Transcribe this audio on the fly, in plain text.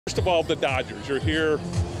First of all, the Dodgers. You're here.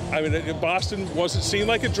 I mean, Boston wasn't seem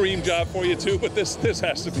like a dream job for you too, but this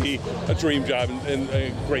has to be a dream job in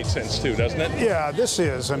a great sense too, doesn't it? Yeah, this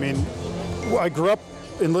is. I mean, I grew up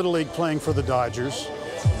in Little League playing for the Dodgers.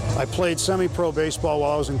 I played semi-pro baseball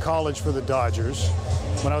while I was in college for the Dodgers.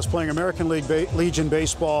 When I was playing American Legion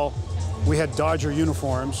baseball, we had Dodger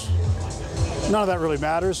uniforms. None of that really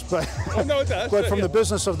matters, but, oh, no, it does. But from the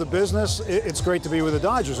business of the business, it's great to be with the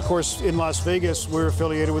Dodgers. Of course, in Las Vegas, we're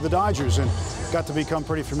affiliated with the Dodgers and got to become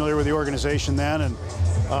pretty familiar with the organization then. And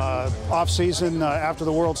off-season, after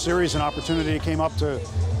the World Series, an opportunity came up to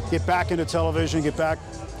get back into television, get back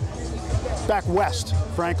west,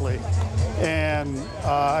 frankly. And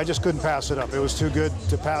I just couldn't pass it up. It was too good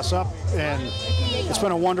to pass up, and it's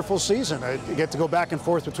been a wonderful season. I get to go back and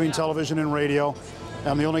forth between television and radio.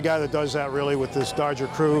 I'm the only guy that does that really with this Dodger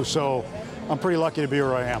crew, so I'm pretty lucky to be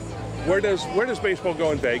where I am. Where does baseball go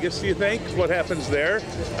in Vegas, do you think? What happens there?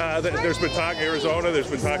 There's been talk Arizona, there's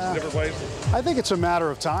been talks in different places. I think it's a matter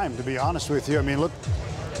of time, to be honest with you. I mean, look,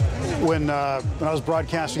 when I was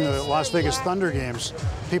broadcasting the Las Vegas Thunder games,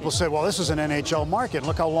 people said, well, this is an NHL market.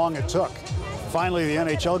 Look how long it took. Finally, the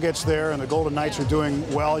NHL gets there, and the Golden Knights are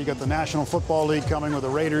doing well. You got the National Football League coming with the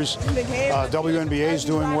Raiders. WNBA is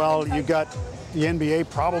doing well. You've got the NBA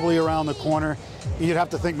probably around the corner. You'd have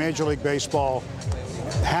to think Major League Baseball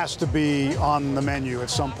has to be on the menu at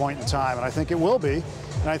some point in time, and I think it will be.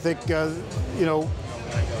 And I think, you know,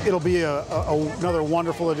 it'll be another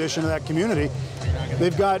wonderful addition to that community.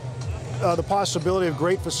 They've got the possibility of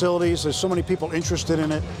great facilities. There's so many people interested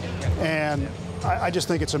in it, and I just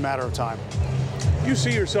think it's a matter of time. You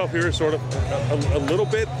see yourself here sort of a little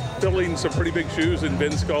bit filling some pretty big shoes in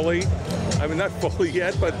Vin Scully. I mean, not fully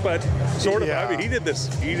yet, but sort of. Yeah. I mean, he did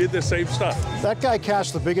the same stuff. That guy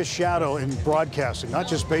cast the biggest shadow in broadcasting, not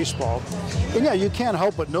just baseball. And yeah, you can't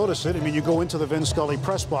help but notice it. I mean, you go into the Vin Scully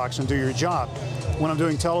press box and do your job. When I'm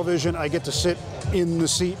doing television, I get to sit in the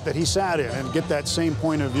seat that he sat in and get that same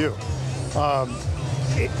point of view.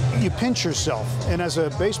 You pinch yourself, and as a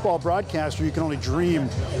baseball broadcaster, you can only dream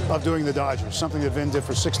of doing the Dodgers, something that Vin did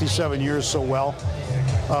for 67 years so well.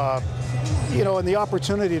 You know, and the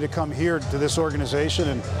opportunity to come here to this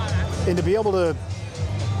organization and to be able to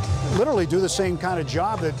literally do the same kind of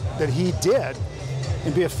job that he did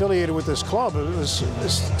and be affiliated with this club,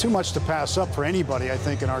 it's too much to pass up for anybody, I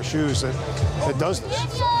think, in our shoes that does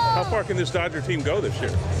this. How far can this Dodger team go this year?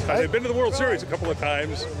 They've been to the World Series a couple of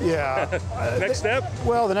times. Yeah. Next step?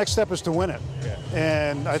 Well, the next step is to win it. Yeah.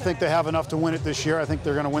 And I think they have enough to win it this year. I think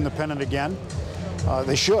they're going to win the pennant again.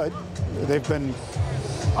 They should. They've been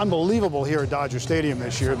unbelievable here at Dodger Stadium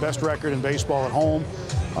this year. Best record in baseball at home.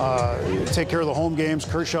 Take care of the home games.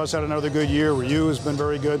 Kershaw's had another good year. Ryu has been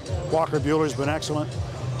very good. Walker Buehler's been excellent.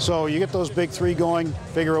 So you get those big three going,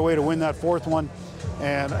 figure a way to win that fourth one,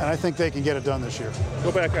 and I think they can get it done this year.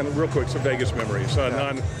 Go back on real quick some Vegas memories.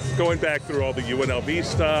 Going back through all the UNLV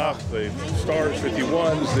stuff, the Stars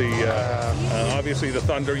 51s, obviously the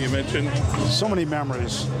Thunder you mentioned. So many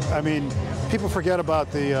memories. I mean, people forget about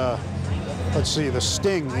the let's see, the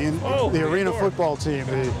Sting, the arena football team,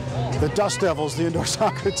 the Dust Devils, the indoor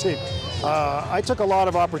soccer team. I took a lot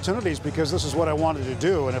of opportunities because this is what I wanted to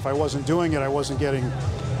do, and if I wasn't doing it, I wasn't getting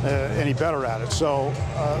any better at it. So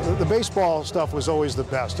the baseball stuff was always the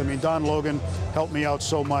best. I mean, Don Logan helped me out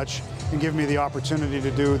so much and give me the opportunity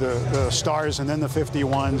to do the Stars and then the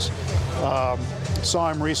 51s.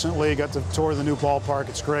 Saw him recently, got to tour the new ballpark.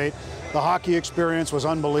 It's great. The hockey experience was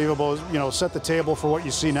unbelievable. You know, set the table for what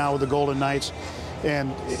you see now with the Golden Knights.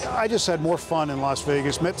 And I just had more fun in Las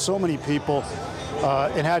Vegas, met so many people,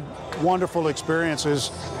 and had wonderful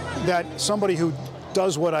experiences that somebody who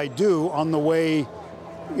does what I do on the way,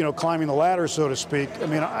 you know, climbing the ladder, so to speak, I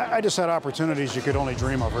mean, I just had opportunities you could only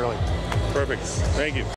dream of, really. Perfect. Thank you.